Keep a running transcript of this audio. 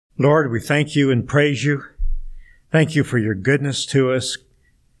Lord, we thank you and praise you. Thank you for your goodness to us,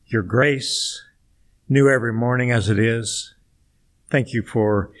 your grace, new every morning as it is. Thank you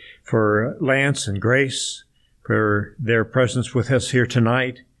for Lance and Grace, for their presence with us here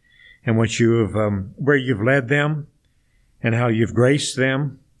tonight, and what you have, where you've led them, and how you've graced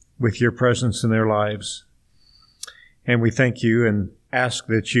them with your presence in their lives. And we thank you and ask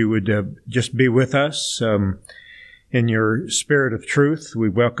that you would just be with us in your spirit of truth. We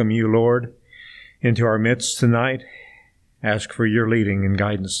welcome you, Lord, into our midst tonight. Ask for your leading and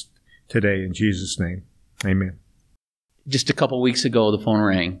guidance today in Jesus' name. Amen. Just a couple weeks ago, the phone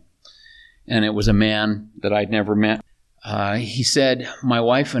rang, and it was a man that I'd never met. He said, "My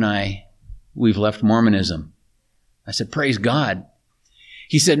wife and I, we've left Mormonism." I said, "Praise God."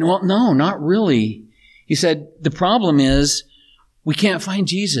 He said, "Well, no, not really." He said, "The problem is we can't find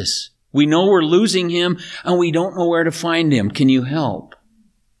Jesus. We know we're losing him, and we don't know where to find him. Can you help?"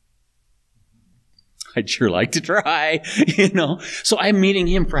 I'd sure like to try, So I'm meeting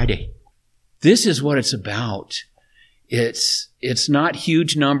him Friday. This is what it's about. It's not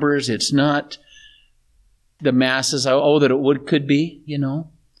huge numbers. It's not the masses, that it could be,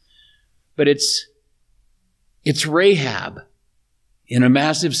 But it's Rahab in a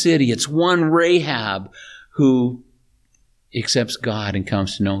massive city. It's one Rahab who accepts God and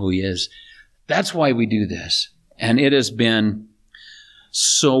comes to know who he is. That's why we do this. And it has been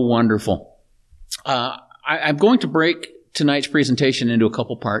so wonderful. I'm going to break tonight's presentation into a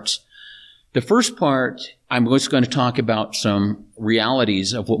couple parts. The first part, I'm just going to talk about some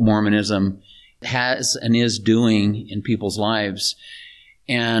realities of what Mormonism has and is doing in people's lives.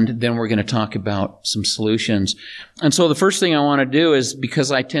 And then we're going to talk about some solutions. And so the first thing I want to do is,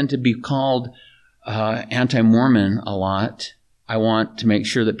 because I tend to be called anti-Mormon a lot, I want to make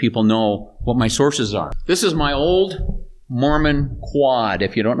sure that people know what my sources are. This is my old Mormon quad.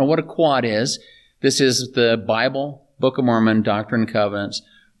 If you don't know what a quad is, this is the Bible, Book of Mormon, Doctrine and Covenants,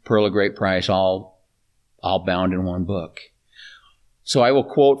 Pearl of Great Price, all bound in one book. So I will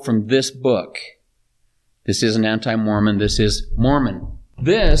quote from this book. This isn't anti-Mormon. This is Mormon.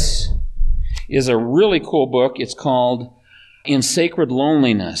 This is a really cool book. It's called In Sacred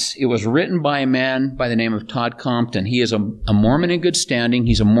Loneliness. It was written by a man by the name of Todd Compton. He is a Mormon in good standing.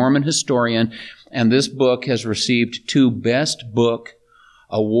 He's a Mormon historian. And this book has received 2 Best Book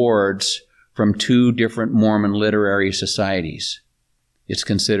awards from 2 different Mormon literary societies. It's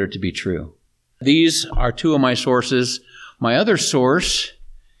considered to be true. These are 2 of my sources. My other source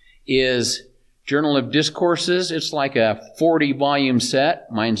is Journal of Discourses. It's like a 40-volume set.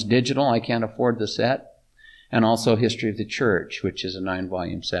 Mine's digital. I can't afford the set. And also History of the Church, which is a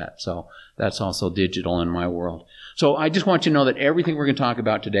 9-volume set. So that's also digital in my world. So I just want you to know that everything we're going to talk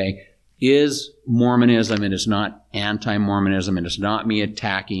about today is Mormonism. It is not anti-Mormonism. It is not me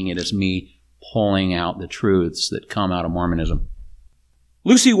attacking. It is me pulling out the truths that come out of Mormonism.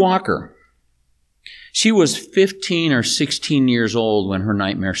 Lucy Walker. She was 15 or 16 years old when her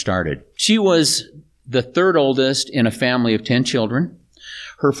nightmare started. She was the 3rd oldest in a family of 10 children.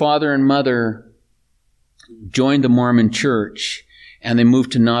 Her father and mother joined the Mormon church, and they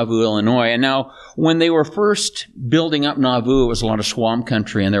moved to Nauvoo, Illinois. And now, when they were first building up Nauvoo, it was a lot of swamp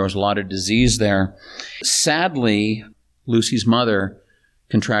country, and there was a lot of disease there. Sadly, Lucy's mother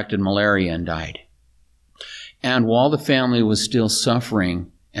contracted malaria and died. And while the family was still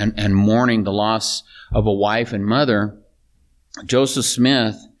suffering and mourning the loss of a wife and mother, Joseph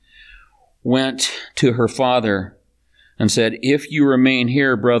Smith went to her father and said, "If you remain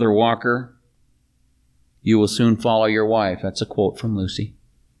here, Brother Walker, you will soon follow your wife." That's a quote from Lucy.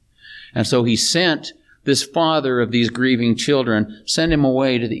 And so he sent this father of these grieving children, sent him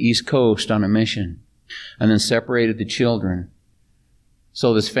away to the East Coast on a mission, and then separated the children.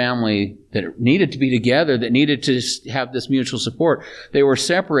 So this family that needed to be together, that needed to have this mutual support, they were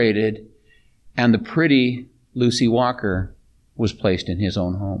separated, and the pretty Lucy Walker was placed in his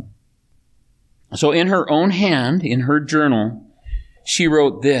own home. So in her own hand, in her journal, she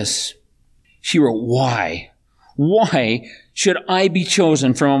wrote this. She wrote, "Why? Why should I be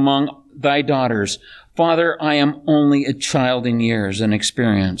chosen from among thy daughters? Father, I am only a child in years and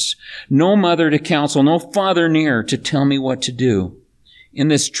experience. No mother to counsel, no father near to tell me what to do. In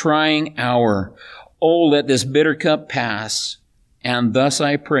this trying hour, oh, let this bitter cup pass." And thus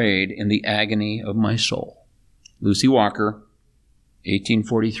I prayed in the agony of my soul. Lucy Walker,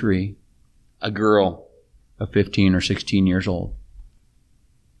 1843, a girl of 15 or 16 years old.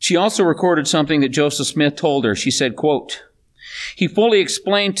 She also recorded something that Joseph Smith told her. She said, quote, "He fully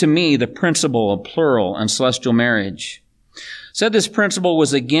explained to me the principle of plural and celestial marriage. Said this principle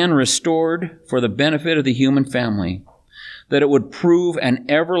was again restored for the benefit of the human family. that it would prove an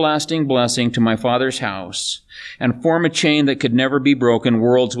everlasting blessing to my father's house and form a chain that could never be broken,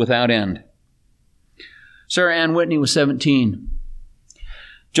 worlds without end. Sarah Ann Whitney was 17.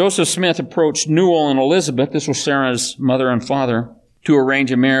 Joseph Smith approached Newell and Elizabeth, this was Sarah's mother and father, to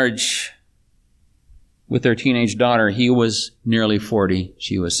arrange a marriage with their teenage daughter. He was nearly 40.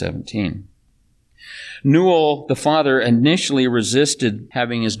 She was 17. Newell, the father, initially resisted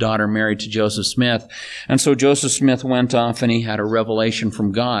having his daughter married to Joseph Smith. And so Joseph Smith went off and he had a revelation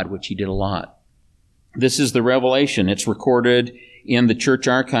from God, which he did a lot. This is the revelation. It's recorded in the church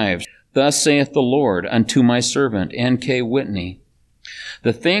archives. Thus saith the Lord unto my servant, N.K. Whitney,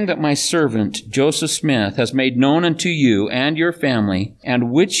 the thing that my servant Joseph Smith has made known unto you and your family,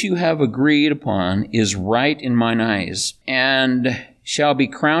 and which you have agreed upon, is right in mine eyes, and shall be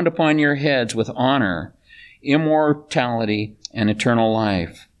crowned upon your heads with honor, immortality, and eternal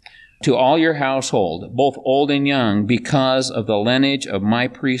life. To all your household, both old and young, because of the lineage of my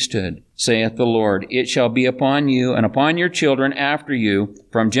priesthood, saith the Lord, it shall be upon you and upon your children after you,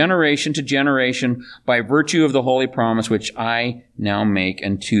 from generation to generation, by virtue of the holy promise which I now make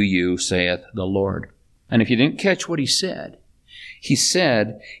unto you, saith the Lord. And if you didn't catch what he said,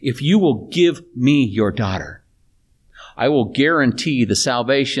 if you will give me your daughter, I will guarantee the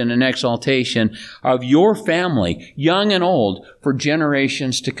salvation and exaltation of your family, young and old, for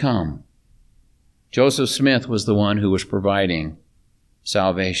generations to come. Joseph Smith was the one who was providing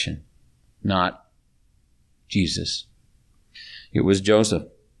salvation, not Jesus. It was Joseph.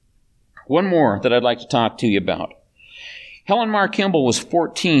 One more that I'd like to talk to you about. Helen Mar Kimball was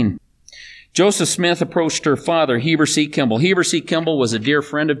 14. Joseph Smith approached her father, Heber C. Kimball. Heber C. Kimball was a dear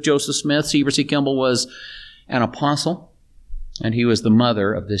friend of Joseph Smith's. Heber C. Kimball was an apostle, and he was the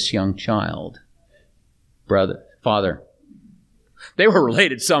mother of this young child. Father. They were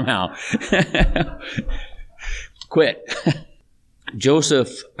related somehow. Quit.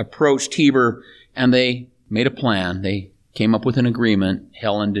 Joseph approached Heber, and they made a plan. They came up with an agreement.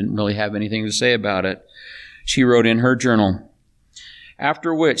 Helen didn't really have anything to say about it. She wrote in her journal,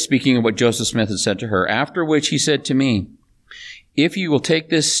 after which, speaking of what Joseph Smith had said to her, after which he said to me, if you will take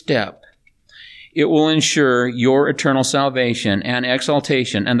this step, it will ensure your eternal salvation and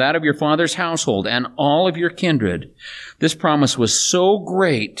exaltation and that of your father's household and all of your kindred. This promise was so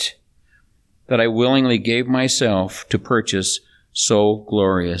great that I willingly gave myself to purchase so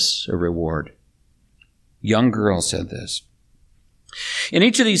glorious a reward. Young girl said this. In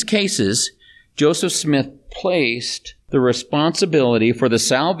each of these cases, Joseph Smith placed the responsibility for the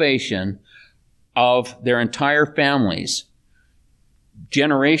salvation of their entire families,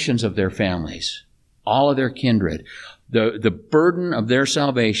 generations of their families, all of their kindred. The burden of their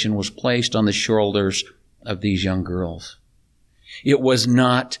salvation was placed on the shoulders of these young girls. It was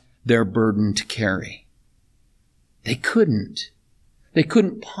not their burden to carry. They couldn't. They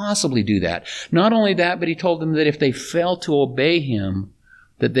couldn't possibly do that. Not only that, but he told them that if they failed to obey him,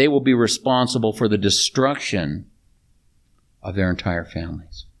 that they will be responsible for the destruction of their entire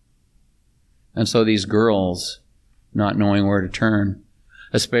families. And so these girls, not knowing where to turn,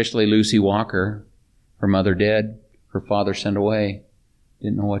 especially Lucy Walker, her mother dead, her father sent away,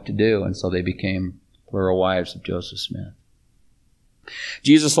 didn't know what to do, and so they became plural wives of Joseph Smith.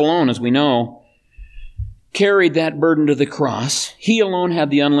 Jesus alone, as we know, carried that burden to the cross. He alone had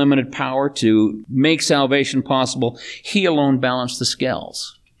the unlimited power to make salvation possible. He alone balanced the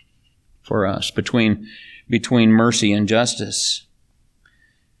scales for us between mercy and justice.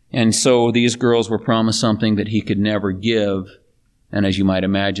 And so these girls were promised something that he could never give. And as you might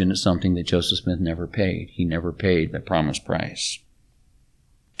imagine, it's something that Joseph Smith never paid. He never paid the promised price.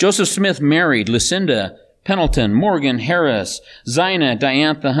 Joseph Smith married Lucinda Pendleton, Morgan Harris, Zina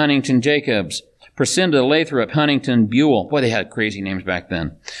Diantha Huntington Jacobs, Priscinda Lathrop Huntington Buell. Boy, they had crazy names back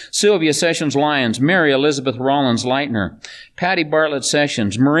then. Sylvia Sessions Lyons, Mary Elizabeth Rollins Leitner, Patty Bartlett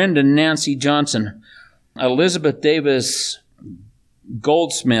Sessions, Mirinda Nancy Johnson, Elizabeth Davis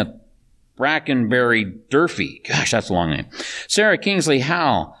Goldsmith, Brackenberry Durfee. Gosh, that's a long name. Sarah Kingsley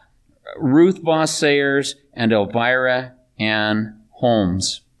Howe, Ruth Voss Sayers, and Elvira Ann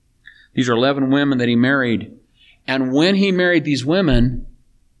Holmes. These are 11 women that he married. And when he married these women,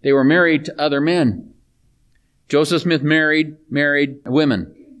 they were married to other men. Joseph Smith married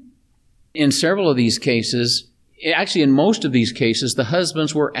women. In several of these cases, actually in most of these cases, the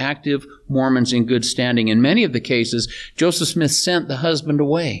husbands were active Mormons in good standing. In many of the cases, Joseph Smith sent the husband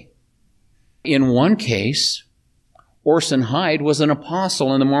away. In one case, Orson Hyde was an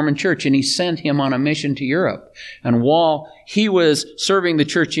apostle in the Mormon church, and he sent him on a mission to Europe. And while he was serving the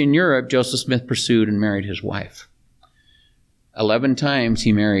church in Europe, Joseph Smith pursued and married his wife. 11 times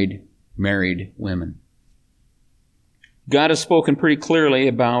he married women. God has spoken pretty clearly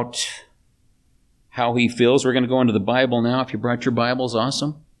about how he feels. We're going to go into the Bible now. If you brought your Bibles,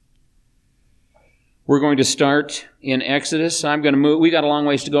 awesome. We're going to start in Exodus. I'm going to move. We got a long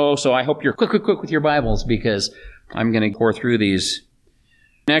ways to go, so I hope you're quick with your Bibles because I'm going to pour through these.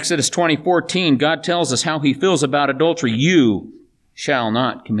 In Exodus 20:14, God tells us how he feels about adultery. You shall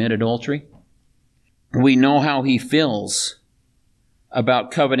not commit adultery. We know how he feels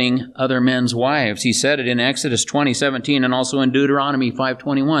about coveting other men's wives. He said it in Exodus 20:17 and also in Deuteronomy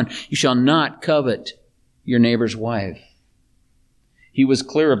 5:21. You shall not covet your neighbor's wife. He was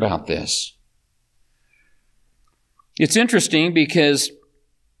clear about this. It's interesting because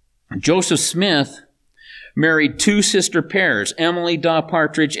Joseph Smith married two sister pairs, Emily Daw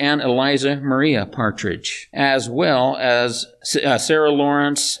Partridge and Eliza Maria Partridge, as well as Sarah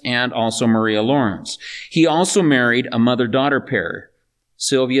Lawrence and also Maria Lawrence. He also married a mother-daughter pair,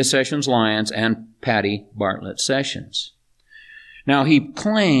 Sylvia Sessions Lyons and Patty Bartlett Sessions. Now, he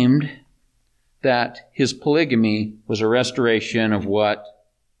claimed that his polygamy was a restoration of what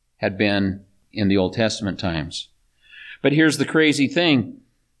had been in the Old Testament times. But here's the crazy thing.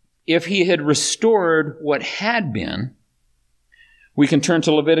 If he had restored what had been, we can turn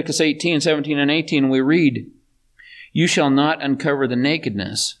to Leviticus 18:17 and 18, and we read, You shall not uncover the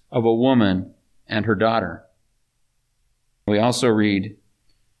nakedness of a woman and her daughter. We also read,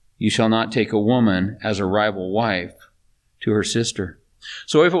 You shall not take a woman as a rival wife to her sister.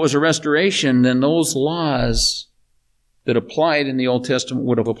 So if it was a restoration, then those laws that applied in the Old Testament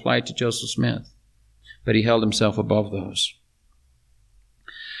would have applied to Joseph Smith. But he held himself above those.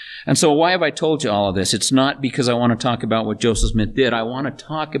 And so why have I told you all of this? It's not because I want to talk about what Joseph Smith did. I want to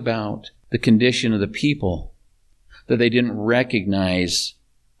talk about the condition of the people, that they didn't recognize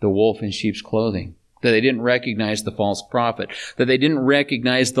the wolf in sheep's clothing, that they didn't recognize the false prophet, that they didn't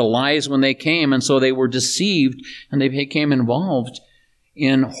recognize the lies when they came, and so they were deceived and they became involved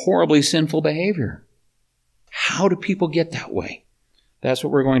in horribly sinful behavior. How do people get that way? That's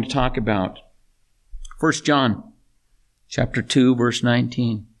what we're going to talk about. 1 John chapter 2, verse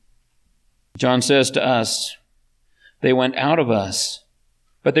 19. John says to us, They went out of us,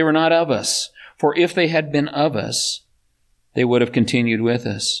 but they were not of us. For if they had been of us, they would have continued with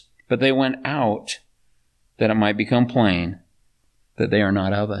us. But they went out, that it might become plain that they are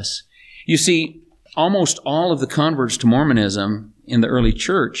not of us. You see, almost all of the converts to Mormonism in the early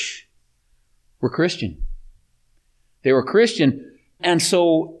church were Christian. They were Christian, and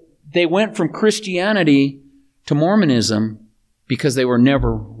so they went from Christianity to Mormonism because they were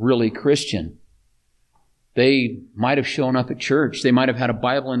never really Christian. They might have shown up at church. They might have had a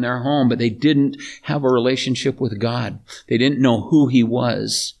Bible in their home, but they didn't have a relationship with God. They didn't know who he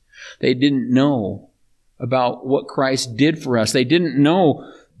was. They didn't know about what Christ did for us. They didn't know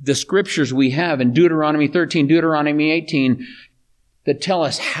the scriptures we have in Deuteronomy 13, Deuteronomy 18, that tell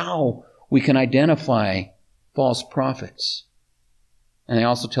us how we can identify false prophets. And they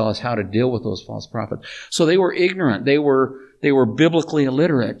also tell us how to deal with those false prophets. So they were ignorant. They were biblically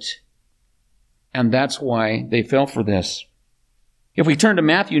illiterate. And that's why they fell for this. If we turn to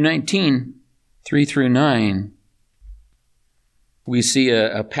Matthew 19, 3 through 9, we see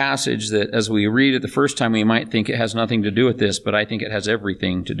a passage that as we read it the first time, we might think it has nothing to do with this, but I think it has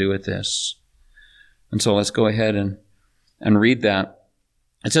everything to do with this. And so let's go ahead and read that.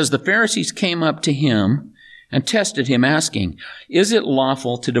 It says, The Pharisees came up to him and tested him, asking, Is it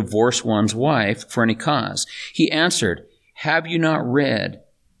lawful to divorce one's wife for any cause? He answered, Have you not read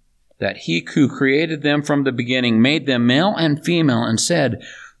that he who created them from the beginning made them male and female, and said,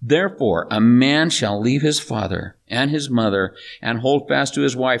 Therefore a man shall leave his father and his mother and hold fast to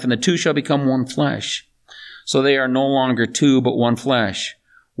his wife, and the two shall become one flesh. So they are no longer two, but one flesh.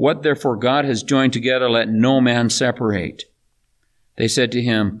 What therefore God has joined together, let no man separate. They said to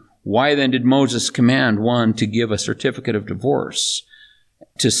him, Why then did Moses command one to give a certificate of divorce,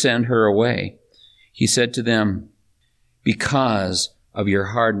 to send her away? He said to them, Because of your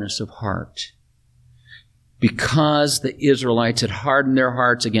hardness of heart. Because the Israelites had hardened their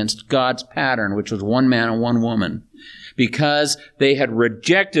hearts against God's pattern, which was one man and one woman. Because they had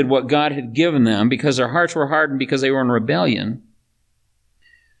rejected what God had given them, because their hearts were hardened, because they were in rebellion,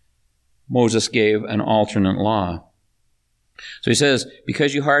 Moses gave an alternate law. So he says,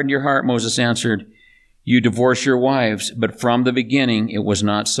 Because you hardened your heart, Moses answered, You divorce your wives, but from the beginning it was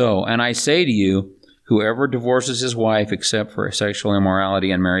not so. And I say to you, whoever divorces his wife except for sexual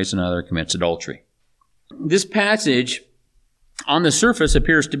immorality and marries another commits adultery. This passage, on the surface,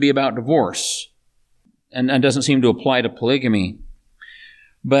 appears to be about divorce and doesn't seem to apply to polygamy.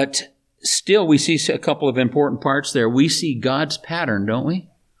 But still, we see a couple of important parts there. We see God's pattern, don't we?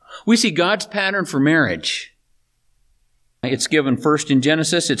 We see God's pattern for marriage. It's given first in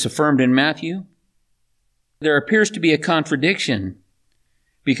Genesis. It's affirmed in Matthew. There appears to be a contradiction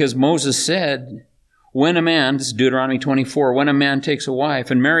because Moses said, when a man, this is Deuteronomy 24, when a man takes a wife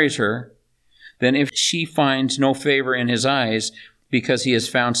and marries her, then if she finds no favor in his eyes because he has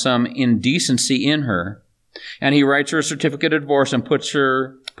found some indecency in her, and he writes her a certificate of divorce and puts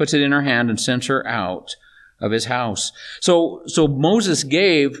it in her hand and sends her out of his house. So Moses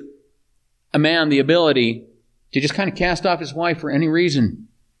gave a man the ability to just kind of cast off his wife for any reason.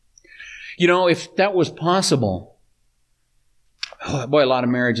 You know, if that was possible, oh boy, a lot of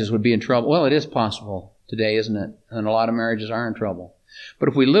marriages would be in trouble. Well, it is possible today, isn't it? And a lot of marriages are in trouble. But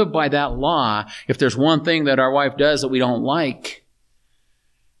if we live by that law, if there's one thing that our wife does that we don't like,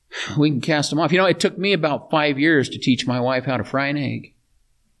 we can cast them off. You know, it took me about 5 years to teach my wife how to fry an egg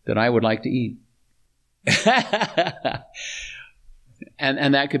that I would like to eat.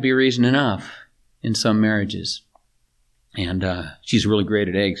 And that could be reason enough in some marriages. And she's really great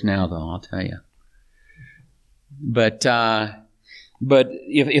at eggs now, though, I'll tell you. But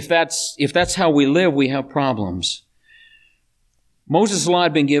if that's how we live, we have problems. Moses' law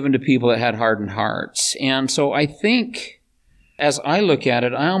had been given to people that had hardened hearts. And so I think, as I look at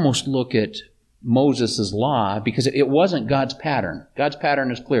it, I almost look at Moses' law because it wasn't God's pattern. God's pattern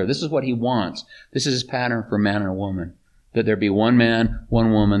is clear. This is what he wants. This is his pattern for a man and a woman. That there be one man,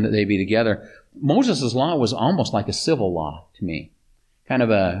 one woman, that they be together. Moses' law was almost like a civil law to me. Kind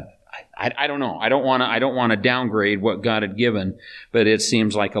of I don't know. I don't want to downgrade what God had given, but it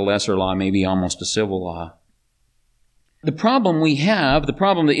seems like a lesser law, maybe almost a civil law. The problem we have, the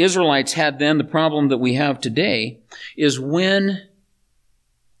problem the Israelites had then, the problem that we have today, is when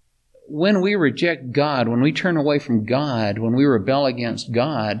we reject God, when we turn away from God, when we rebel against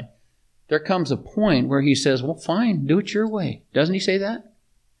God, there comes a point where he says, well, fine, do it your way. Doesn't he say that?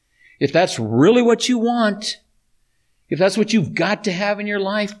 If that's really what you want, if that's what you've got to have in your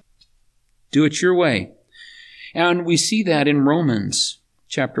life, do it your way. And we see that in Romans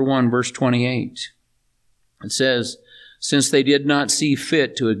chapter 1, verse 28. It says, since they did not see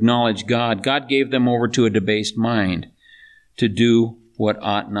fit to acknowledge God, God gave them over to a debased mind to do what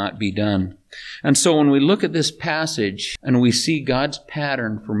ought not be done. And so when we look at this passage and we see God's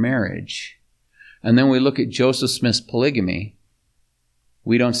pattern for marriage, and then we look at Joseph Smith's polygamy,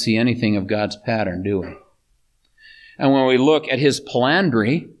 we don't see anything of God's pattern, do we? And when we look at his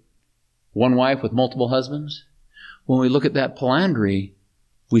polyandry, one wife with multiple husbands, when we look at that polyandry,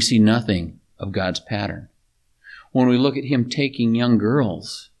 we see nothing of God's pattern. When we look at him taking young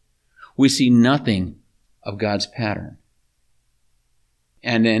girls, we see nothing of God's pattern.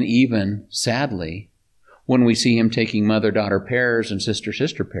 And then even, sadly, when we see him taking mother-daughter pairs and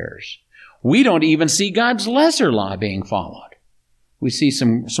sister-sister pairs, we don't even see God's lesser law being followed. We see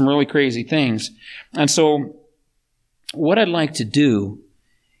some really crazy things. And so what I'd like to do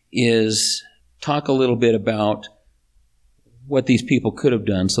is talk a little bit about what these people could have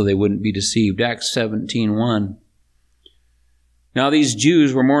done so they wouldn't be deceived. Acts 17:1. Now these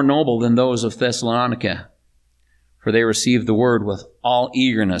Jews were more noble than those of Thessalonica, for they received the word with all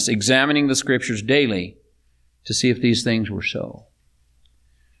eagerness, examining the Scriptures daily to see if these things were so.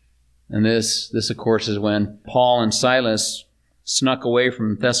 And this of course, is when Paul and Silas snuck away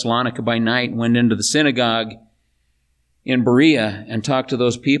from Thessalonica by night and went into the synagogue in Berea and talked to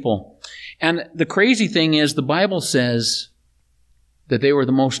those people. And the crazy thing is, the Bible says that they were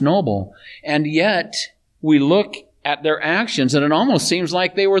the most noble, and yet we look at their actions and it almost seems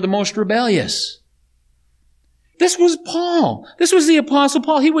like they were the most rebellious. This was Paul. This was the Apostle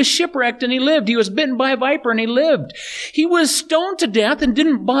Paul. He was shipwrecked and he lived. He was bitten by a viper and he lived. He was stoned to death and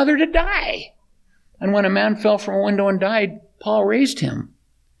didn't bother to die. And when a man fell from a window and died, Paul raised him.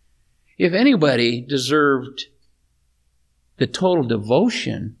 If anybody deserved the total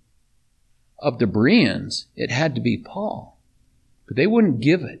devotion of the Bereans, it had to be Paul. But they wouldn't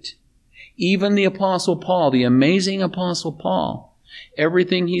give it. Even the Apostle Paul, the amazing Apostle Paul,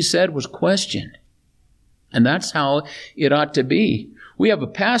 everything he said was questioned. And that's how it ought to be. We have a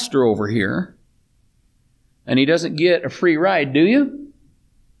pastor over here, and he doesn't get a free ride, do you?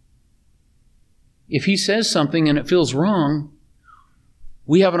 If he says something and it feels wrong,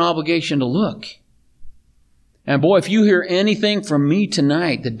 we have an obligation to look. And boy, if you hear anything from me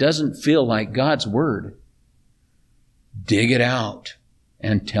tonight that doesn't feel like God's Word, dig it out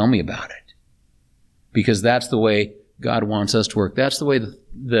and tell me about it. Because that's the way God wants us to work. That's the way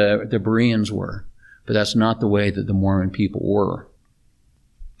the Bereans were. But that's not the way that the Mormon people were.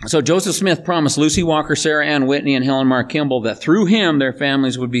 So Joseph Smith promised Lucy Walker, Sarah Ann Whitney, and Helen Mar Kimball that through him their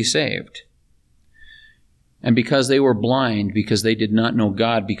families would be saved. And because they were blind, because they did not know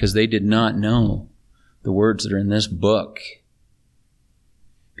God, because they did not know the words that are in this book.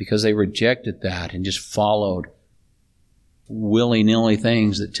 Because they rejected that and just followed willy-nilly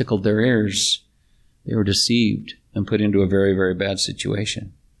things that tickled their ears, they were deceived and put into a very, very bad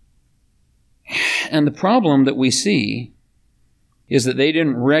situation. And the problem that we see is that they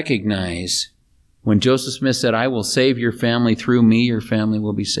didn't recognize when Joseph Smith said, "I will save your family through me, your family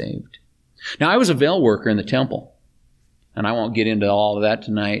will be saved." Now, I was a veil worker in the temple, and I won't get into all of that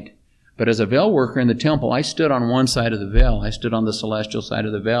tonight. But as a veil worker in the temple, I stood on one side of the veil. I stood on the celestial side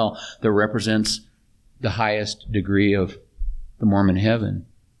of the veil that represents the highest degree of the Mormon heaven.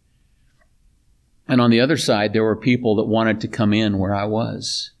 And on the other side, there were people that wanted to come in where I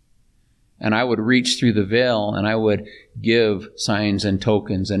was. And I would reach through the veil and I would give signs and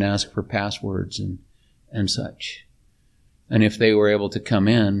tokens and ask for passwords and such. And if they were able to come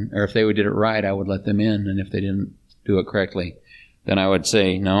in, or if they did it right, I would let them in. And if they didn't do it correctly, then I would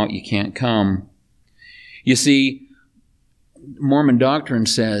say, "No, you can't come." You see, Mormon doctrine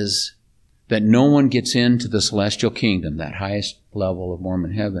says that no one gets into the celestial kingdom, that highest level of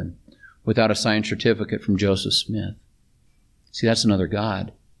Mormon heaven, without a signed certificate from Joseph Smith. See, that's another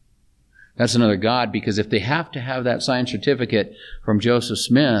God. That's another God, because if they have to have that signed certificate from Joseph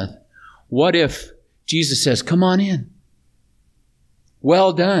Smith, what if Jesus says, "Come on in.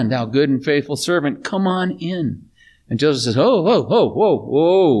 Well done, thou good and faithful servant. Come on in." And Joseph says,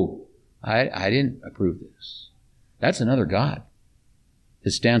 whoa. I didn't approve this. That's another God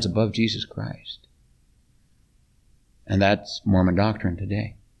that stands above Jesus Christ. And that's Mormon doctrine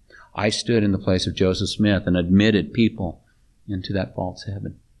today. I stood in the place of Joseph Smith and admitted people into that false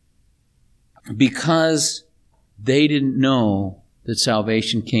heaven. Because they didn't know that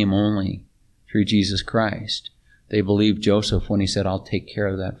salvation came only through Jesus Christ, they believed Joseph when he said, "I'll take care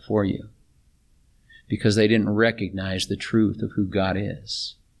of that for you." Because they didn't recognize the truth of who God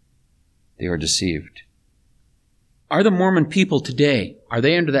is. They were deceived. Are the Mormon people today, are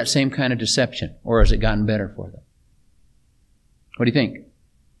they under that same kind of deception? Or has it gotten better for them? What do you think?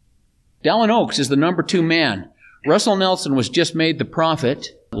 Dallin Oaks is the number 2 man. Russell Nelson was just made the prophet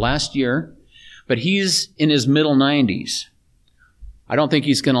last year, but he's in his middle 90s. I don't think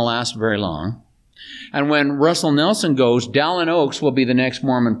he's going to last very long. And when Russell Nelson goes, Dallin Oaks will be the next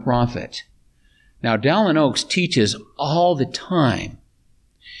Mormon prophet. Now, Dallin Oaks teaches all the time.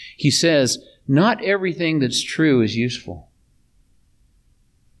 He says, not everything that's true is useful.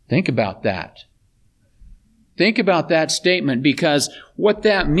 Think about that. Think about that statement, because what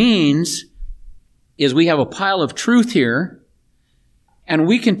that means is we have a pile of truth here, and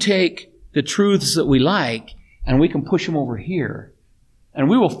we can take the truths that we like, and we can push them over here. And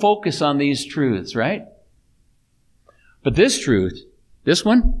we will focus on these truths, right? But this truth, this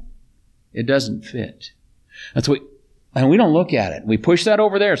one, it doesn't fit. And we don't look at it. We push that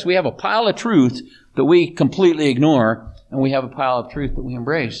over there. So we have a pile of truth that we completely ignore, and we have a pile of truth that we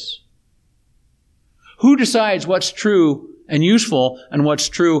embrace. Who decides what's true and useful and what's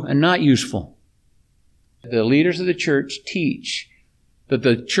true and not useful? The leaders of the church teach that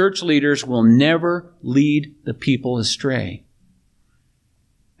the church leaders will never lead the people astray.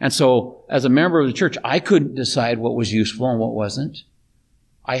 And so, as a member of the church, I couldn't decide what was useful and what wasn't.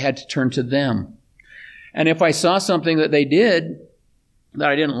 I had to turn to them. And if I saw something that they did that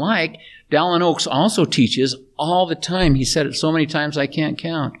I didn't like, Dallin Oaks also teaches all the time. He said it so many times I can't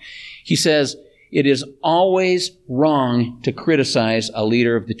count. He says, it is always wrong to criticize a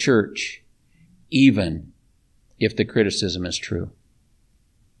leader of the church, even if the criticism is true.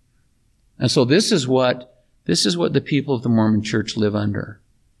 And so this is what the people of the Mormon church live under.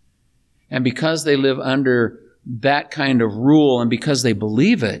 And because they live under that kind of rule, and because they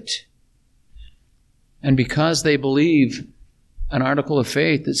believe it, and because they believe an article of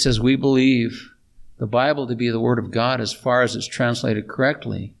faith that says we believe the Bible to be the Word of God as far as it's translated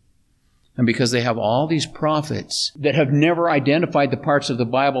correctly, and because they have all these prophets that have never identified the parts of the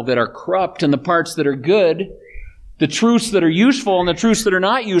Bible that are corrupt and the parts that are good, the truths that are useful and the truths that are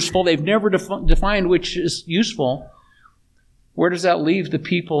not useful, they've never defined which is useful. Where does that leave the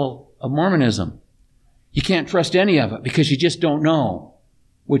people of Mormonism? You can't trust any of it because you just don't know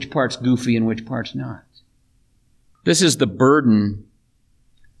which part's goofy and which part's not. This is the burden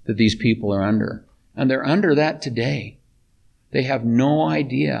that these people are under. And they're under that today. They have no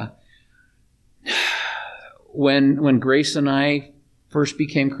idea. When Grace and I first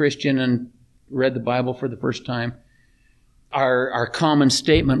became Christian and read the Bible for the first time, our common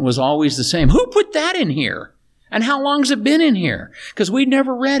statement was always the same. Who put that in here? And how long's it been in here? Because we'd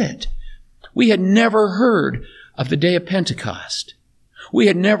never read it. We had never heard of the day of Pentecost. We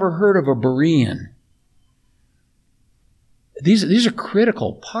had never heard of a Berean. These are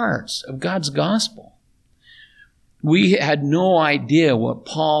critical parts of God's gospel. We had no idea what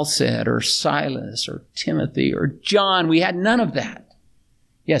Paul said, or Silas, or Timothy, or John. We had none of that.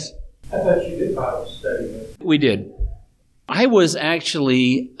 Yes? I thought you did Bible study. We did. I was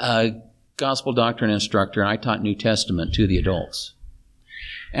actually a gospel doctrine instructor, and I taught New Testament to the adults.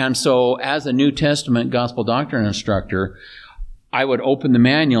 And so as a New Testament gospel doctrine instructor, I would open the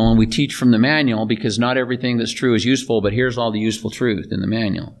manual, and we teach from the manual, because not everything that's true is useful, but here's all the useful truth in the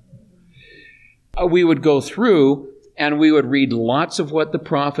manual. We would go through, and we would read lots of what the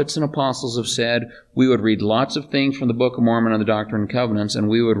prophets and apostles have said. We would read lots of things from the Book of Mormon and the Doctrine and Covenants, and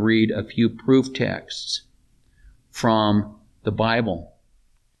we would read a few proof texts from the Bible.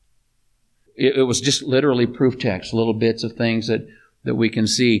 It was just literally proof texts, little bits of things that we can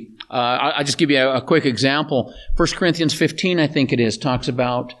see. I'll just give you a quick example. 1 Corinthians 15, I think it is, talks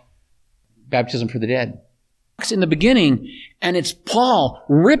about baptism for the dead. It's in the beginning, and it's Paul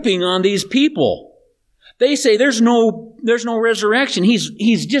ripping on these people. They say there's no resurrection.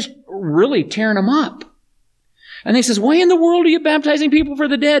 He's just really tearing them up. And he says, why in the world are you baptizing people for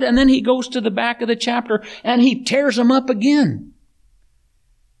the dead? And then he goes to the back of the chapter and he tears them up again.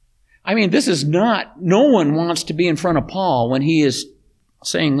 I mean, this is not, no one wants to be in front of Paul when he is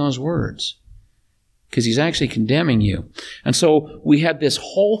saying those words, because he's actually condemning you. And so we had this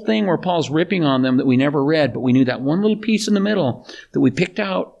whole thing where Paul's ripping on them that we never read, but we knew that one little piece in the middle that we picked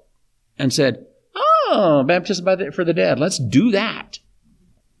out and said, oh, baptism for the dead. Let's do that.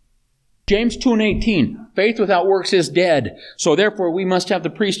 James 2:18, faith without works is dead. So therefore we must have the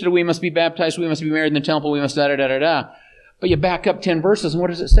priesthood, we must be baptized, we must be married in the temple, we must da-da-da-da-da. But you back up 10 verses, and what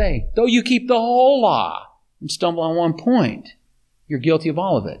does it say? Though you keep the whole law and stumble on one point, you're guilty of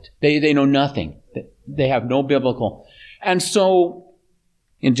all of it. They know nothing. They have no biblical. And so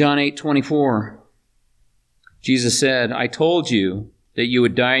in John 8:24, Jesus said, I told you that you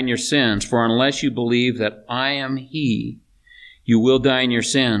would die in your sins, for unless you believe that I am He, you will die in your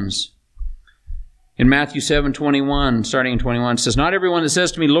sins. In Matthew 7:21, starting in 21, it says, not everyone that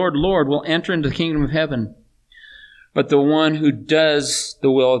says to me, Lord, Lord, will enter into the kingdom of heaven, but the one who does the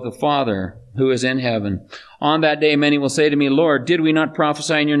will of the Father who is in heaven. On that day many will say to me, Lord, did we not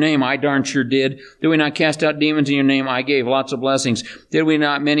prophesy in your name? I darn sure did. Did we not cast out demons in your name? I gave lots of blessings. Did we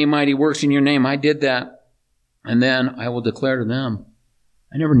not many mighty works in your name? I did that. And then I will declare to them,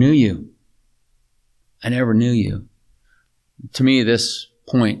 I never knew you. I never knew you. To me, this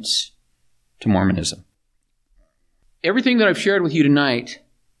points to Mormonism. Everything that I've shared with you tonight,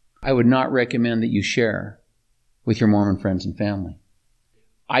 I would not recommend that you share with your Mormon friends and family.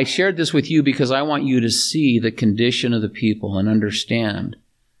 I shared this with you because I want you to see the condition of the people and understand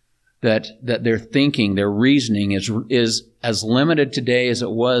that their thinking, their reasoning is as limited today as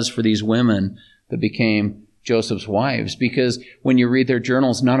it was for these women that became Joseph's wives. Because when you read their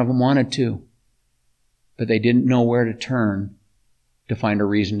journals, none of them wanted to. But they didn't know where to turn to find a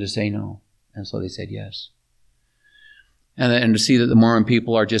reason to say no. And so they said yes. And to see that the Mormon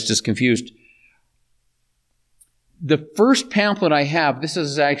people are just as confused. The first pamphlet I have, this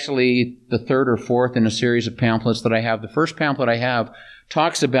is actually the third or fourth in a series of pamphlets that I have. The first pamphlet I have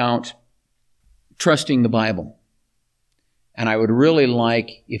talks about trusting the Bible. And I would really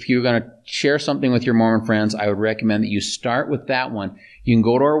like, if you're going to share something with your Mormon friends, I would recommend that you start with that one. You can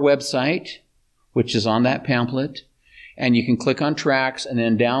go to our website, which is on that pamphlet, and you can click on tracks and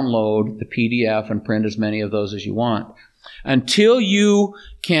then download the PDF and print as many of those as you want. Until you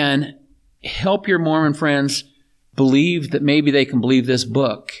can help your Mormon friends believe that maybe they can believe this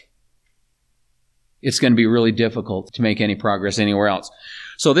book, it's going to be really difficult to make any progress anywhere else.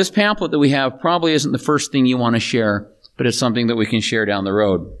 So this pamphlet that we have probably isn't the first thing you want to share, but it's something that we can share down the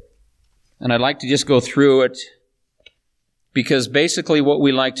road. And I'd like to just go through it, because basically what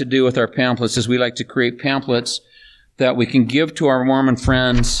we like to do with our pamphlets is we like to create pamphlets that we can give to our Mormon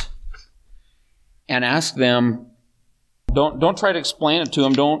friends and ask them, don't try to explain it to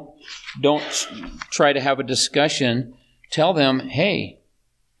them, don't try to have a discussion. Tell them, hey,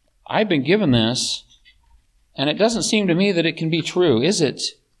 I've been given this, and it doesn't seem to me that it can be true, is it?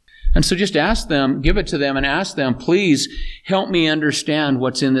 And so just ask them, give it to them and ask them, please help me understand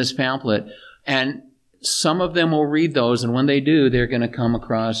what's in this pamphlet. And some of them will read those, and when they do, they're going to come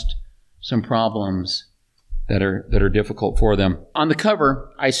across some problems that are difficult for them. On the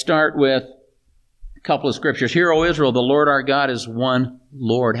cover, I start with a couple of scriptures. Hear, O Israel, the Lord our God is one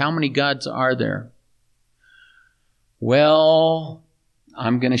Lord. How many gods are there? Well,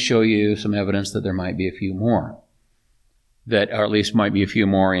 I'm going to show you some evidence that there might be a few more. Or at least might be a few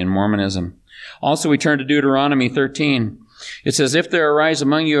more in Mormonism. Also, we turn to Deuteronomy 13. It says, if there arise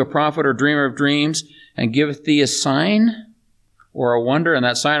among you a prophet or dreamer of dreams, and giveth thee a sign or a wonder, and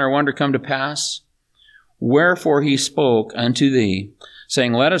that sign or wonder come to pass, Wherefore he spoke unto thee,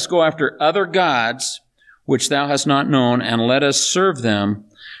 saying, Let us go after other gods, which thou hast not known, and let us serve them.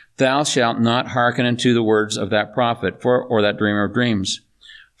 Thou shalt not hearken unto the words of that prophet, or that dreamer of dreams.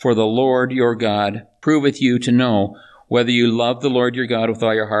 For the Lord your God proveth you to know whether you love the Lord your God with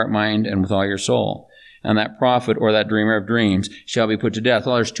all your heart, mind, and with all your soul. And that prophet or that dreamer of dreams shall be put to death.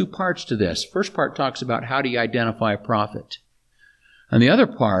 Well, there's two parts to this. First part talks about how do you identify a prophet. And the other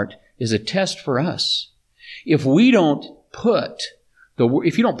part is a test for us. If you don't put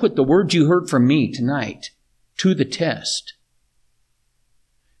the words you heard from me tonight to the test,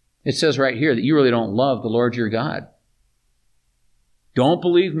 it says right here that you really don't love the Lord your God. Don't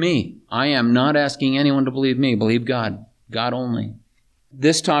believe me. I am not asking anyone to believe me. Believe God. God only.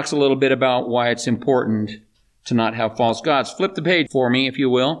 This talks a little bit about why it's important to not have false gods. Flip the page for me, if you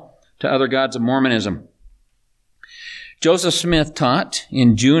will, to Other Gods of Mormonism. Joseph Smith taught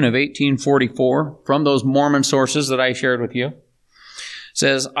in June of 1844 from those Mormon sources that I shared with you.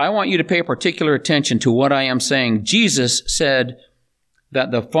 Says, I want you to pay particular attention to what I am saying. Jesus said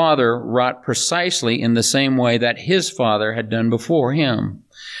that the Father wrought precisely in the same way that his Father had done before him.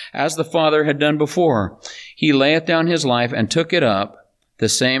 As the Father had done before, he layeth down his life and took it up, the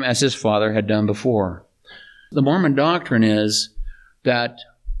same as his Father had done before. The Mormon doctrine is that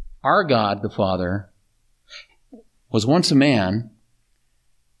our God, the Father, was once a man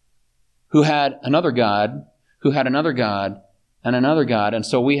who had another God, who had another God, and another God. And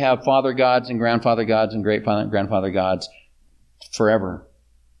so we have father gods and grandfather gods and great-grandfather gods forever.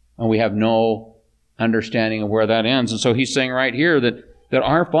 And we have no understanding of where that ends. And so he's saying right here that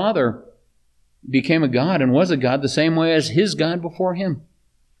our Father became a God and was a God the same way as his God before him.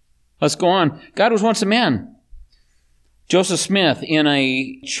 Let's go on. God was once a man. Joseph Smith, in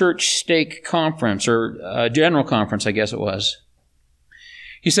a church stake conference, or a general conference, I guess it was,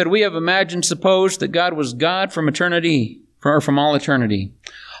 he said, we have imagined, supposed that God was God from eternity, or from all eternity.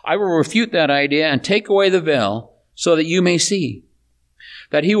 I will refute that idea and take away the veil so that you may see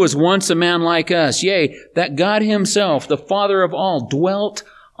that he was once a man like us. Yea, that God himself, the Father of all, dwelt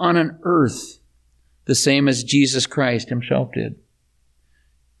on an earth the same as Jesus Christ himself did.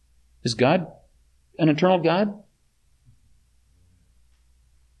 Is God an eternal God?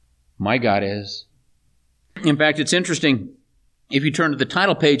 My God is. In fact, it's interesting. If you turn to the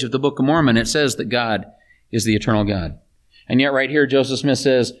title page of the Book of Mormon, it says that God is the eternal God. And yet right here, Joseph Smith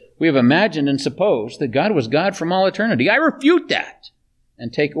says, we have imagined and supposed that God was God from all eternity. I refute that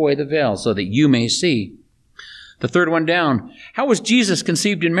and take away the veil so that you may see. The third one down. How was Jesus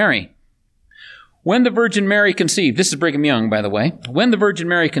conceived in Mary? When the Virgin Mary conceived, this is Brigham Young, by the way. When the Virgin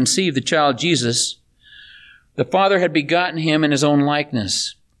Mary conceived the child Jesus, the Father had begotten him in his own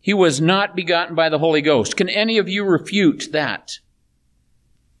likeness. He was not begotten by the Holy Ghost. Can any of you refute that?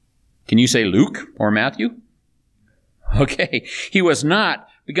 Can you say Luke or Matthew? Okay. He was not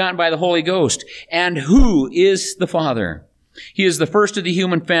begotten by the Holy Ghost. And who is the Father? He is the first of the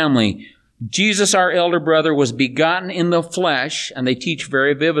human family. Jesus, our elder brother, was begotten in the flesh, and they teach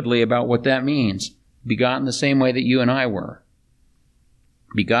very vividly about what that means. Begotten the same way that you and I were.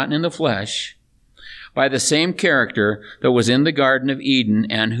 Begotten in the flesh, by the same character that was in the Garden of Eden,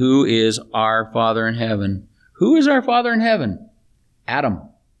 and who is our Father in heaven. Who is our Father in heaven? Adam.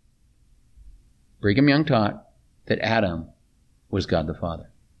 Brigham Young taught that Adam was God the Father.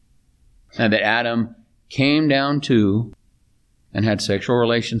 And that Adam came down to and had sexual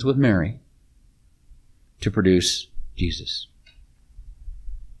relations with Mary to produce Jesus.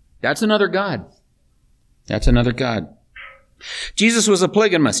 That's another God. That's another God. Jesus was a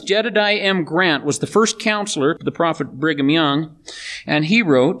polygamist. Jedediah M. Grant was the first counselor of the prophet Brigham Young, and he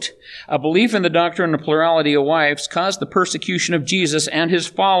wrote, a belief in the doctrine of plurality of wives caused the persecution of Jesus and his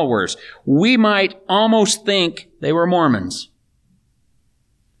followers. We might almost think they were Mormons.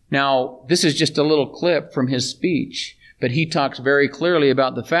 Now, this is just a little clip from his speech, but he talks very clearly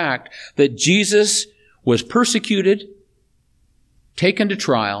about the fact that Jesus was persecuted, taken to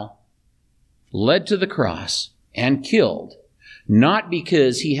trial, led to the cross, and killed. Not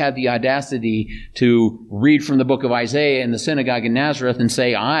because he had the audacity to read from the book of Isaiah in the synagogue in Nazareth and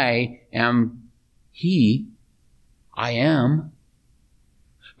say, I am he, I am.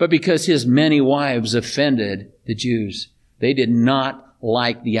 But because his many wives offended the Jews. They did not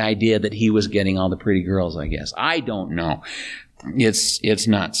like the idea that he was getting all the pretty girls, I guess. I don't know. It's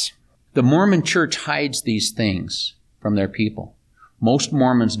nuts. The Mormon church hides these things from their people. Most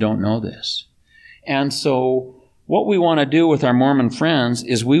Mormons don't know this. And so what we want to do with our Mormon friends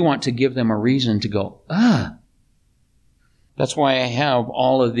is we want to give them a reason to go, That's why I have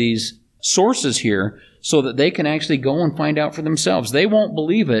all of these sources here so that they can actually go and find out for themselves. They won't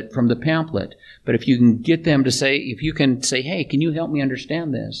believe it from the pamphlet, but if you can get them to say, hey, can you help me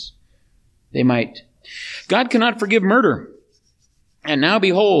understand this? They might. God cannot forgive murder. And now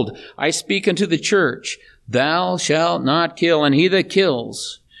behold, I speak unto the church, thou shalt not kill, and he that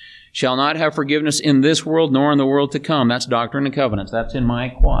kills shall not have forgiveness in this world nor in the world to come. That's Doctrine and Covenants. That's in my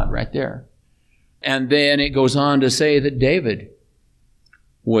quad right there. And then it goes on to say that David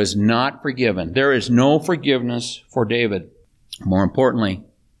was not forgiven. There is no forgiveness for David. More importantly,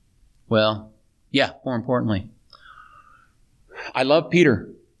 I love Peter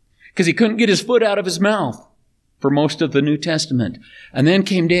because he couldn't get his foot out of his mouth for most of the New Testament. And then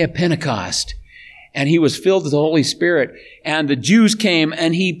came day of Pentecost, and he was filled with the Holy Spirit. And the Jews came,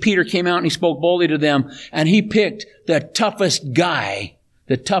 and Peter came out and he spoke boldly to them, and he picked the toughest guy,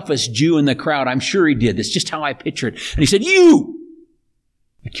 the toughest Jew in the crowd. I'm sure he did. That's just how I picture it. And he said, "You!"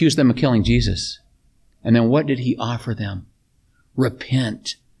 Accused them of killing Jesus. And then what did he offer them?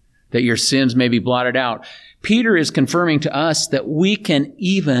 Repent, that your sins may be blotted out. Peter is confirming to us that we can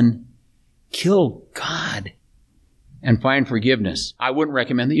even kill God and find forgiveness. I wouldn't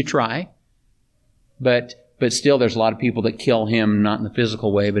recommend that you try, but still there's a lot of people that kill him, not in the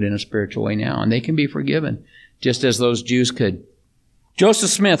physical way, but in a spiritual way now, and they can be forgiven, just as those Jews could. Joseph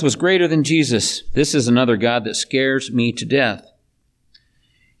Smith was greater than Jesus. This is another God that scares me to death.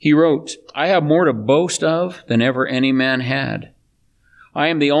 He wrote, I have more to boast of than ever any man had. I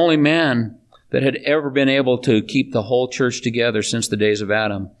am the only man that had ever been able to keep the whole church together since the days of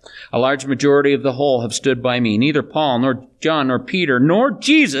Adam. A large majority of the whole have stood by me. Neither Paul, nor John, nor Peter, nor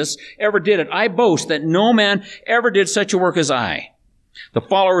Jesus ever did it. I boast that no man ever did such a work as I. The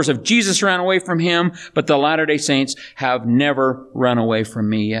followers of Jesus ran away from him, but the Latter-day Saints have never run away from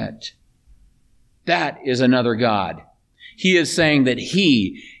me yet. That is another God. He is saying that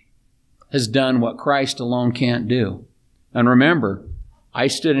he has done what Christ alone can't do. And remember, I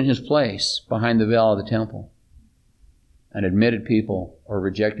stood in his place behind the veil of the temple and admitted people or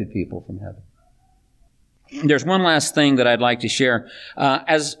rejected people from heaven. There's one last thing that I'd like to share.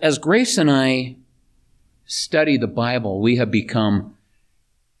 As Grace and I study the Bible, we have become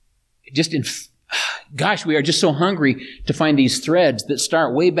we are just so hungry to find these threads that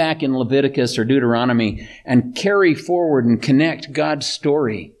start way back in Leviticus or Deuteronomy and carry forward and connect God's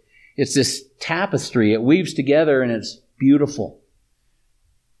story. It's this tapestry. It weaves together and it's beautiful.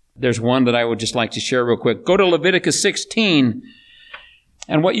 There's one that I would just like to share real quick. Go to Leviticus 16,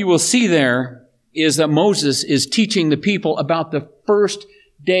 and what you will see there is that Moses is teaching the people about the first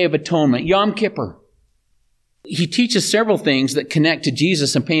day of atonement, Yom Kippur. He teaches several things that connect to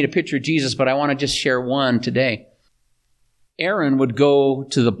Jesus and paint a picture of Jesus, but I want to just share one today. Aaron would go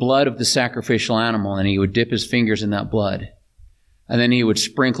to the blood of the sacrificial animal, and he would dip his fingers in that blood, and then he would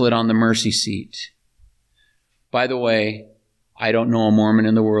sprinkle it on the mercy seat. By the way, I don't know a Mormon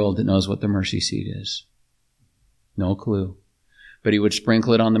in the world that knows what the mercy seat is. No clue. But he would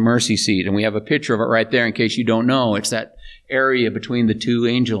sprinkle it on the mercy seat, and we have a picture of it right there in case you don't know. It's that area between the two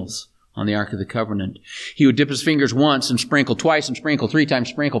angels on the Ark of the Covenant. He would dip his fingers once and sprinkle, twice and sprinkle, 3 times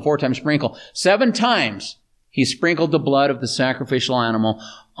sprinkle, 4 times sprinkle. 7 times he sprinkled the blood of the sacrificial animal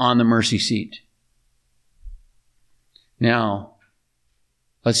on the mercy seat. Now,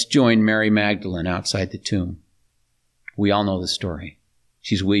 let's join Mary Magdalene outside the tomb. We all know the story.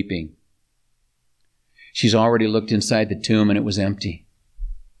 She's weeping. She's already looked inside the tomb and it was empty.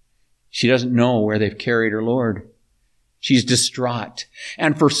 She doesn't know where they've carried her Lord. She's distraught.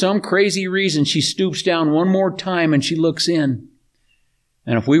 And for some crazy reason, she stoops down one more time and she looks in.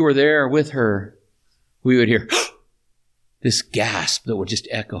 And if we were there with her, we would hear this gasp that would just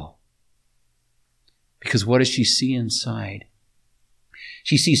echo. Because what does she see inside?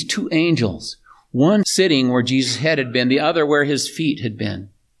 She sees 2 angels. One sitting where Jesus' head had been, the other where his feet had been.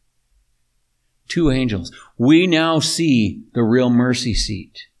 2 angels. We now see the real mercy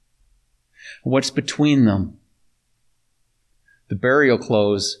seat. What's between them? The burial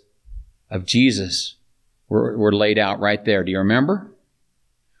clothes of Jesus were laid out right there. Do you remember?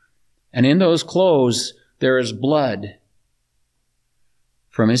 And in those clothes, there is blood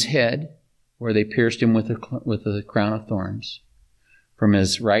from his head, where they pierced him with a crown of thorns, from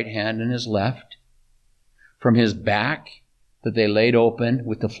his right hand and his left, from his back that they laid open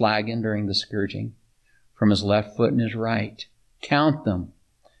with the flagon during the scourging, from his left foot and his right. Count them.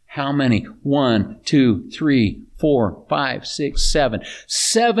 How many? 1, 2, 3, 4, 5, 6, 7.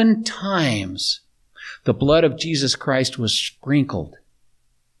 7 times the blood of Jesus Christ was sprinkled.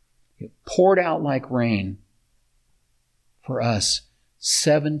 It poured out like rain for us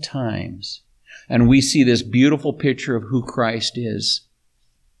 7 times. And we see this beautiful picture of who Christ is.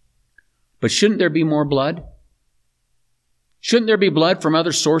 But shouldn't there be more blood? Shouldn't there be blood from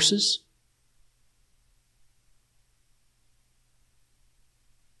other sources?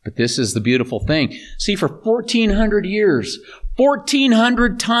 But this is the beautiful thing. See, for 1,400 years,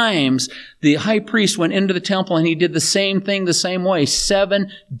 1,400 times, the high priest went into the temple and he did the same thing the same way.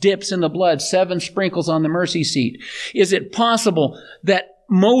 7 dips in the blood, 7 sprinkles on the mercy seat. Is it possible that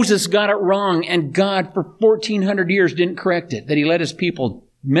Moses got it wrong and God for 1,400 years didn't correct it, that he let his people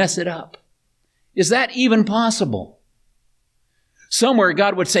mess it up? Is that even possible? Somewhere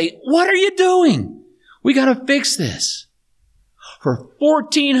God would say, what are you doing? We got to fix this. For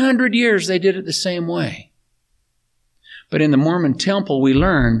 1,400 years, they did it the same way. But in the Mormon temple, we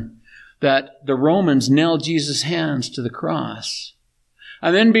learn that the Romans nailed Jesus' hands to the cross.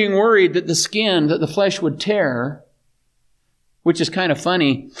 And then being worried that the flesh would tear, which is kind of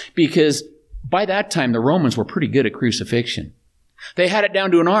funny because by that time, the Romans were pretty good at crucifixion. They had it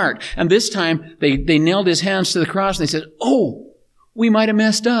down to an art. And this time, they nailed his hands to the cross and they said, oh, we might have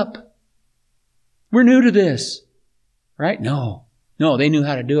messed up. We're new to this. Right? No, they knew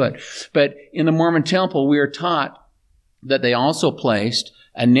how to do it. But in the Mormon temple, we are taught that they also placed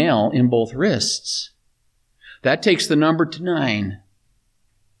a nail in both wrists. That takes the number to 9.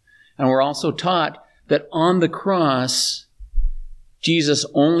 And we're also taught that on the cross, Jesus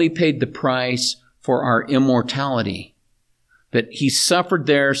only paid the price for our immortality. That he suffered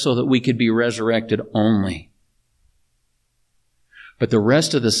there so that we could be resurrected only. But the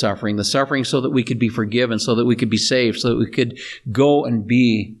rest of the suffering so that we could be forgiven, so that we could be saved, so that we could go and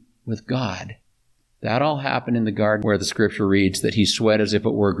be with God, that all happened in the garden where the scripture reads that he sweat as if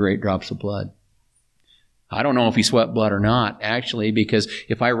it were great drops of blood. I don't know if he sweat blood or not, actually, because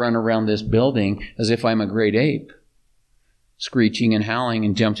if I run around this building as if I'm a great ape, screeching and howling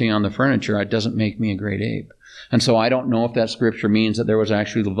and jumping on the furniture, it doesn't make me a great ape. And so I don't know if that scripture means that there was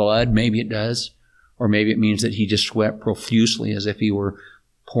actually blood. Maybe it does. Or maybe it means that he just sweat profusely as if he were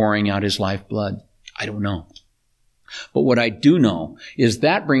pouring out his lifeblood. I don't know. But what I do know is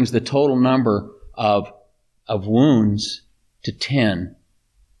that brings the total number of wounds to 10.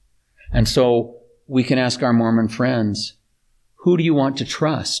 And so we can ask our Mormon friends, who do you want to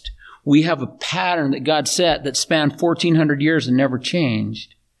trust? We have a pattern that God set that spanned 1,400 years and never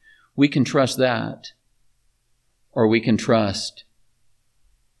changed. We can trust that. Or we can trust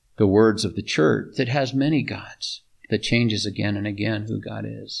the words of the church that has many gods, that changes again and again who God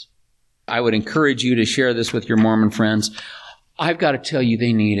is. I would encourage you to share this with your Mormon friends. I've got to tell you,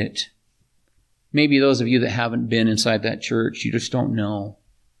 they need it. Maybe those of you that haven't been inside that church, you just don't know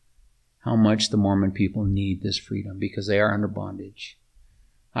how much the Mormon people need this freedom because they are under bondage.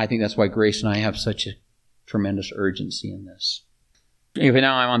 I think that's why Grace and I have such a tremendous urgency in this. Even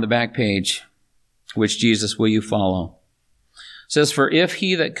now I'm on the back page. Which Jesus will you follow? It says, for if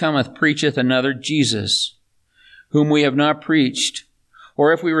he that cometh preacheth another Jesus, whom we have not preached,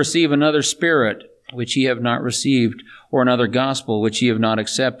 or if we receive another spirit, which ye have not received, or another gospel, which ye have not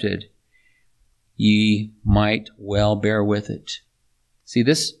accepted, ye might well bear with it. See,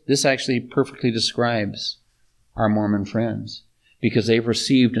 this actually perfectly describes our Mormon friends, because they've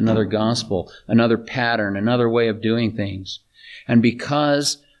received another gospel, another pattern, another way of doing things. And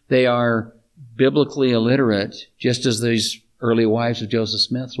because they are biblically illiterate, just as these early wives of Joseph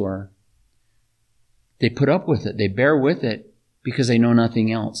Smith were, they put up with it. They bear with it because they know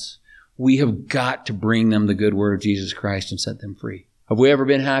nothing else. We have got to bring them the good word of Jesus Christ and set them free. Have we ever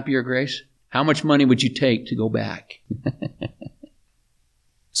been happier, Grace? How much money would you take to go back?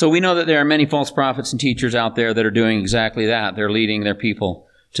 So we know that there are many false prophets and teachers out there that are doing exactly that. They're leading their people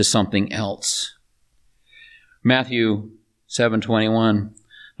to something else. Matthew 7:21.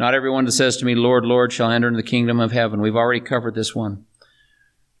 Not everyone that says to me, Lord, Lord, shall enter into the kingdom of heaven. We've already covered this one.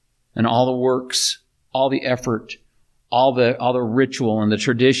 And all the works, all the effort, all the ritual and the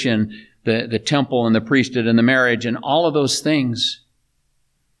tradition, the temple and the priesthood and the marriage and all of those things,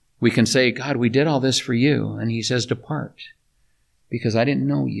 we can say, God, we did all this for you. And he says, depart, because I didn't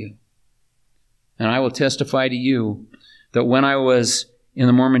know you. And I will testify to you that when I was in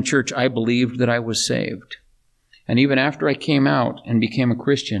the Mormon church, I believed that I was saved. And even after I came out and became a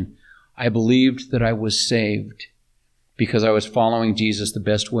Christian, I believed that I was saved because I was following Jesus the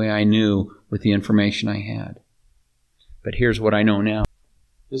best way I knew with the information I had. But here's what I know now.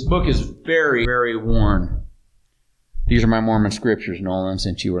 This book is very, very worn. These are my Mormon scriptures, Nolan,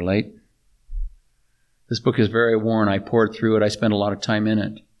 since you were late. This book is very worn. I poured through it. I spent a lot of time in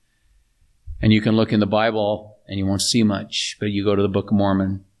it. And you can look in the Bible and you won't see much, but you go to the Book of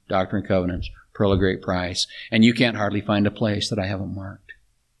Mormon, Doctrine and Covenants, Pearl of Great Price, and you can't hardly find a place that I haven't marked.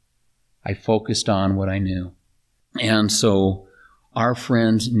 I focused on what I knew. And so Our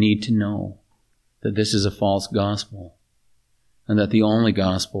friends need to know that this is a false gospel and that the only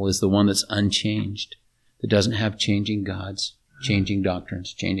gospel is the one that's unchanged, that doesn't have changing gods, changing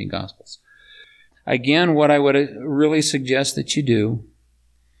doctrines, changing gospels. Again, what I would really suggest that you do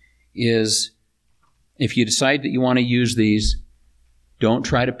is, if you decide that you want to use these, don't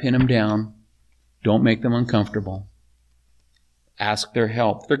try to pin them down. Don't make them uncomfortable. Ask their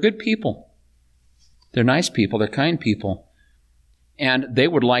help. They're good people. They're nice people. They're kind people. And they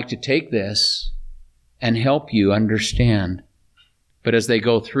would like to take this and help you understand. But as they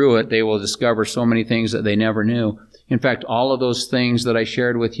go through it, they will discover so many things that they never knew. In fact, all of those things that I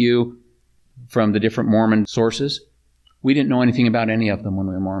shared with you from the different Mormon sources, we didn't know anything about any of them when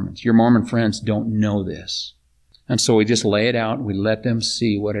we were Mormons. Your Mormon friends don't know this. And so we just lay it out and we let them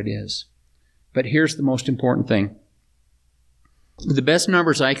see what it is. But here's the most important thing. The best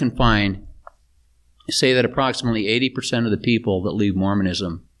numbers I can find say that approximately 80% of the people that leave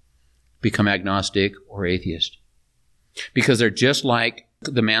Mormonism become agnostic or atheist. Because they're just like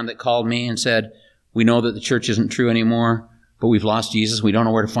the man that called me and said, we know that the church isn't true anymore, but we've lost Jesus. We don't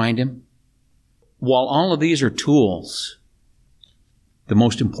know where to find him. While all of these are tools, the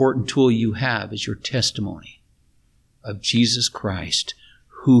most important tool you have is your testimony of Jesus Christ,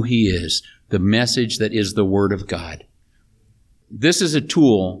 who he is, the message that is the Word of God. This is a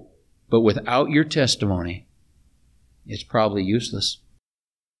tool, but without your testimony, it's probably useless.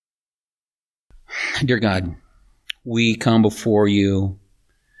 Dear God, we come before you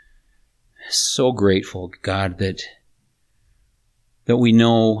so grateful, God, that we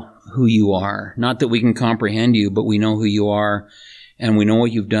know who you are. Not that we can comprehend you, but we know who you are, and we know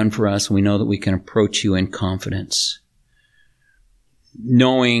what you've done for us, and we know that we can approach you in confidence,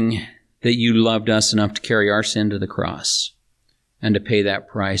 knowing that you loved us enough to carry our sin to the cross and to pay that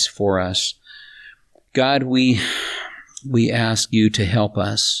price for us. God, we ask you to help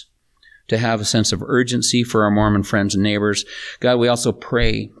us to have a sense of urgency for our Mormon friends and neighbors. God, we also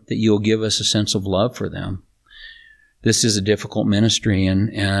pray that you'll give us a sense of love for them. This is a difficult ministry,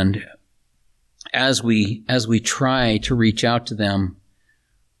 and as we try to reach out to them,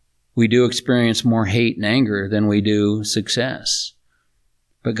 we do experience more hate and anger than we do success.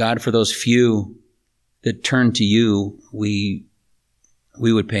 But God, for those few that turn to you, we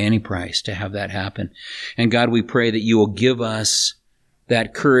would pay any price to have that happen. And God, we pray that you will give us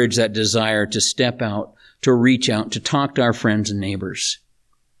that courage, that desire to step out, to reach out, to talk to our friends and neighbors,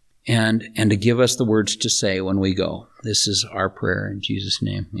 and to give us the words to say when we go. This is our prayer in Jesus'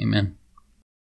 name. Amen.